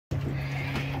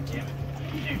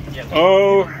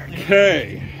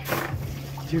Okay.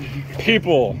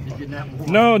 People.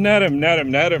 No, net him. No.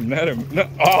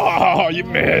 Oh, you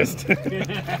missed. Oh,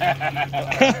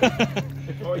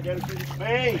 you gotta see the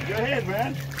spade. Go ahead,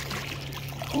 man.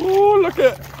 Oh, look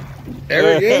at.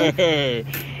 There we go.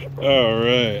 All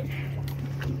right.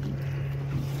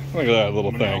 Look at that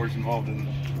little thing. Involved in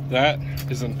that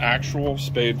is an actual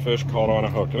spade fish caught on a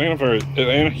hook. It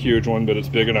ain't a huge one, but it's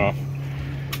big enough.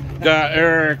 Got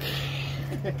Eric,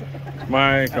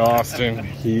 Mike, Austin,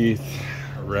 Heath,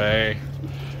 Ray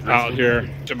out here.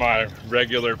 To my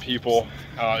regular people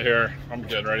out here, I'm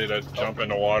getting ready to jump in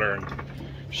the water and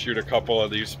shoot a couple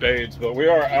of these spades. But we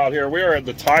are out here. We are at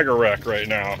the Tiger Wreck right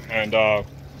now, and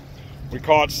we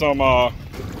caught some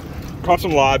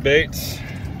live baits.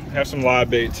 Have some live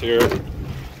baits here,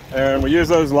 and we use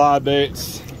those live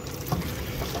baits.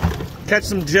 Catch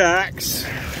some jacks.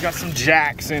 Got some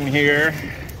jacks in here.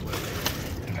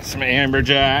 Got some amber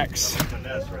jacks.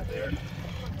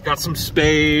 Got some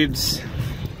spades.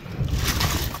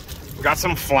 Got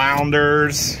some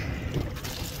flounders.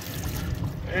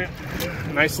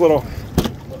 Nice little.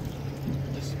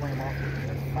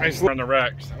 Nice on the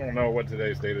wrecks. I don't know what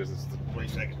today's date is. It's the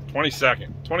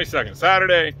 22nd.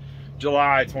 Saturday,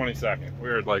 July 22nd.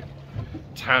 We're like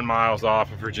 10 miles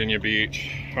off of Virginia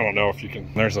Beach. I don't know if you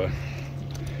can. There's a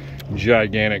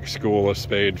gigantic school of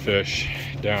spade fish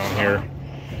down here.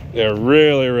 They're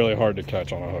really, really hard to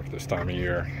catch on a hook this time of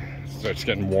year. So it's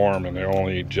getting warm and they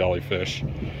only eat jellyfish.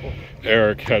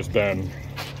 Eric has been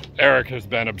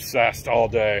obsessed all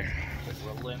day.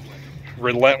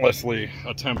 Relentlessly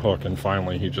attempt hook, and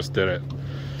finally he just did it.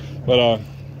 But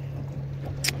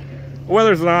the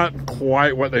weather's not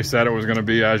quite what they said it was going to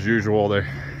be. As usual, the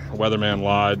weatherman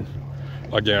lied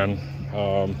again.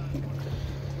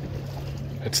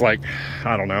 It's like,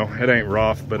 I don't know, it ain't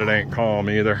rough, but it ain't calm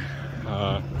either.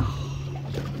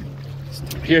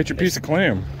 He ate your piece of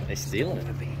clam. They stealing it.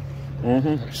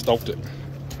 I stoked it.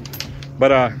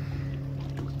 But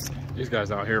these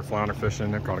guys out here flounder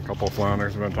fishing. They've caught a couple of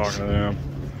flounders. We've been talking to them.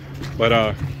 But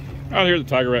out here at the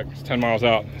Tiger Wreck, it's 10 miles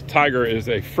out. Tiger is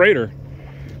a freighter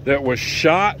that was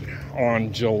shot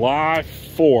on July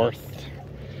 4th.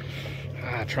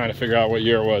 Trying to figure out what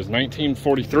year it was.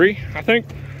 1943, I think.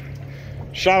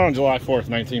 Shot on July 4th,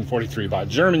 1943 by a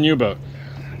German U-boat.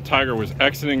 Tiger was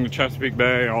exiting the Chesapeake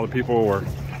Bay. All the people were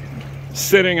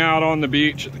sitting out on the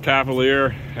beach at the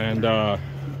Cavalier, and a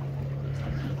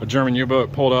German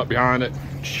U-boat pulled up behind it,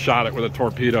 shot it with a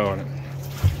torpedo, and it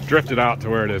drifted out to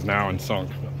where it is now and sunk.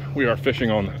 We are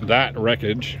fishing on that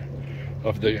wreckage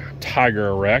of the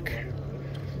Tiger Wreck,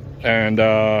 and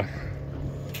I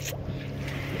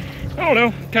don't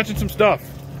know, catching some stuff.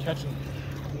 Catching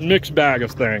a mixed bag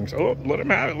of things. Oh, let him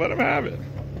have it.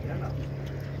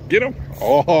 Get him.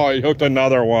 Oh, he hooked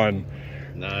another one.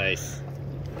 Nice.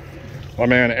 My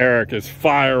man Eric is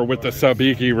fire with the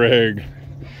sabiki rig.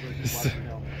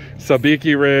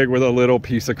 Sabiki rig with a little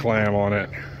piece of clam on it.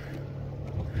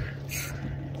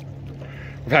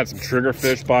 We've had some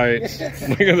triggerfish bites.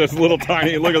 Look at this little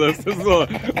tiny, look at this. This is a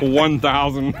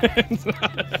 1,000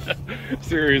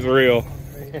 series reel.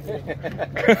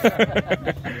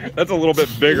 That's a little bit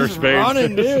bigger spade.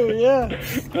 Running, dude,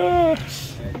 yeah.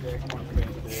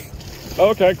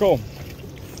 Okay, cool.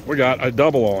 We got a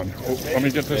double on. Oh, let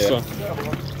me get this.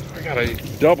 We got a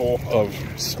double of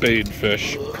spade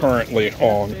fish currently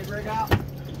on.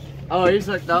 Oh, he's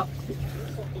hooked up.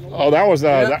 Oh, that was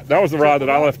that was the rod that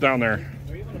I left down there.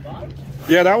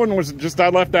 Yeah, that one was just, I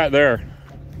left that there.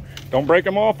 Don't break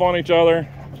them off on each other.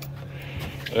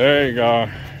 There you go.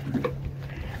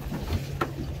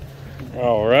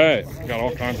 All right, got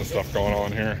all kinds of stuff going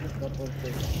on here.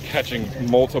 Catching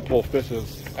multiple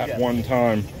fishes at one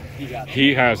time.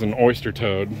 He has an oyster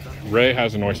toad. Ray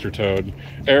has an oyster toad.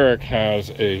 Eric has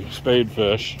a spade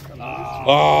fish.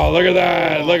 Oh, look at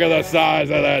that. Look at the size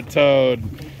of that toad.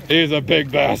 He's a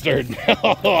big bastard.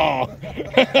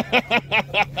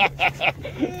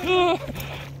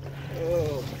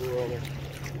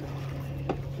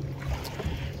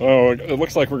 Oh, it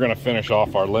looks like we're going to finish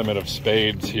off our limit of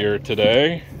spades here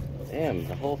today. Damn,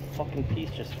 the whole fucking piece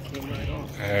just came right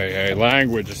off. Hey,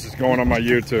 language. This is going on my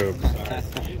YouTube.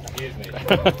 Excuse me.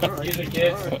 Excuse me,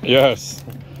 kids. Yes.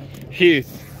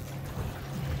 Heath.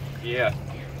 Yeah.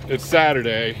 It's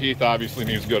Saturday. Heath obviously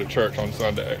needs to go to church on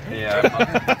Sunday. Yeah.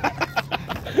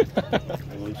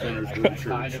 You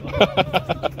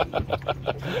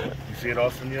see it,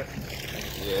 Austin, yet?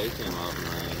 Yeah, he came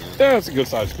off. Yeah, it's a good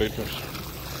sized spade fish.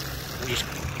 Just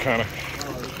kind of.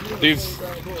 These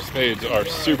spades are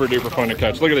super duper fun to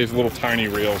catch. Look at these little tiny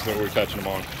reels that we're catching them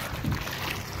on.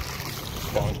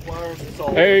 Fun.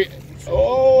 Hey,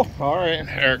 Oh, all right.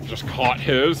 Eric just caught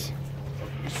his.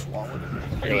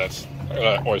 Look at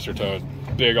that oyster toad.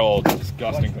 Big old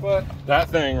disgusting. That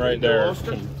thing right there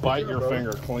can bite your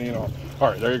finger clean off. All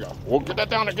right, there you go. Well, get that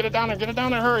down there. Get it down there. Get it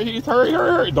down there. Hurry, Heath. Hurry,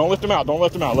 hurry, hurry. Don't lift him out. Don't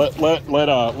lift him out.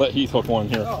 Let Heath hook one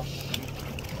here. I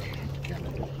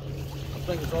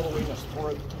think it's all the way in the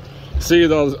sport. See,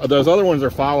 those other ones are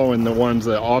following the one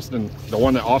that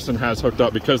Austin has hooked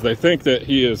up because they think that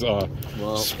he is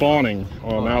spawning.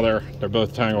 Well, now they're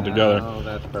both tangled together.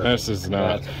 That's perfect. This is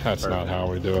not. That's not how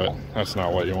we do it. That's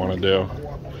not what you want to do.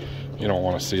 You don't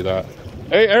want to see that.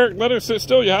 Hey, Eric, let it sit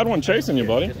still. You had one chasing you,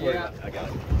 buddy. Yeah, I got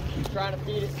it. He's trying to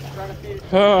feed it. He's trying to feed it.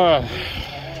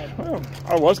 Well,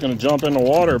 I was going to jump in the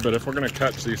water, but if we're going to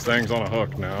catch these things on a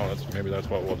hook now, maybe that's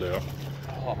what we'll do.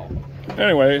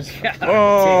 Anyways,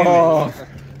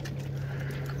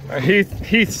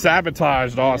 he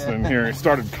sabotaged Austin here. He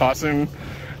started cussing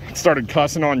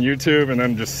on YouTube and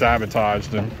then just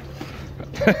sabotaged him.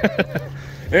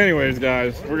 Anyways,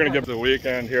 guys, we're gonna get to the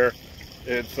weekend here.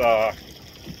 It's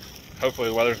hopefully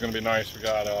the weather's gonna be nice. We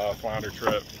got a flounder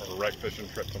trip or a wreck fishing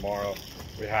trip tomorrow.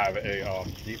 We have a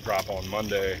deep drop on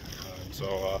Monday,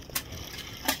 so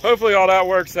hopefully all that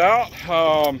works out.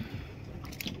 I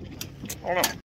don't know.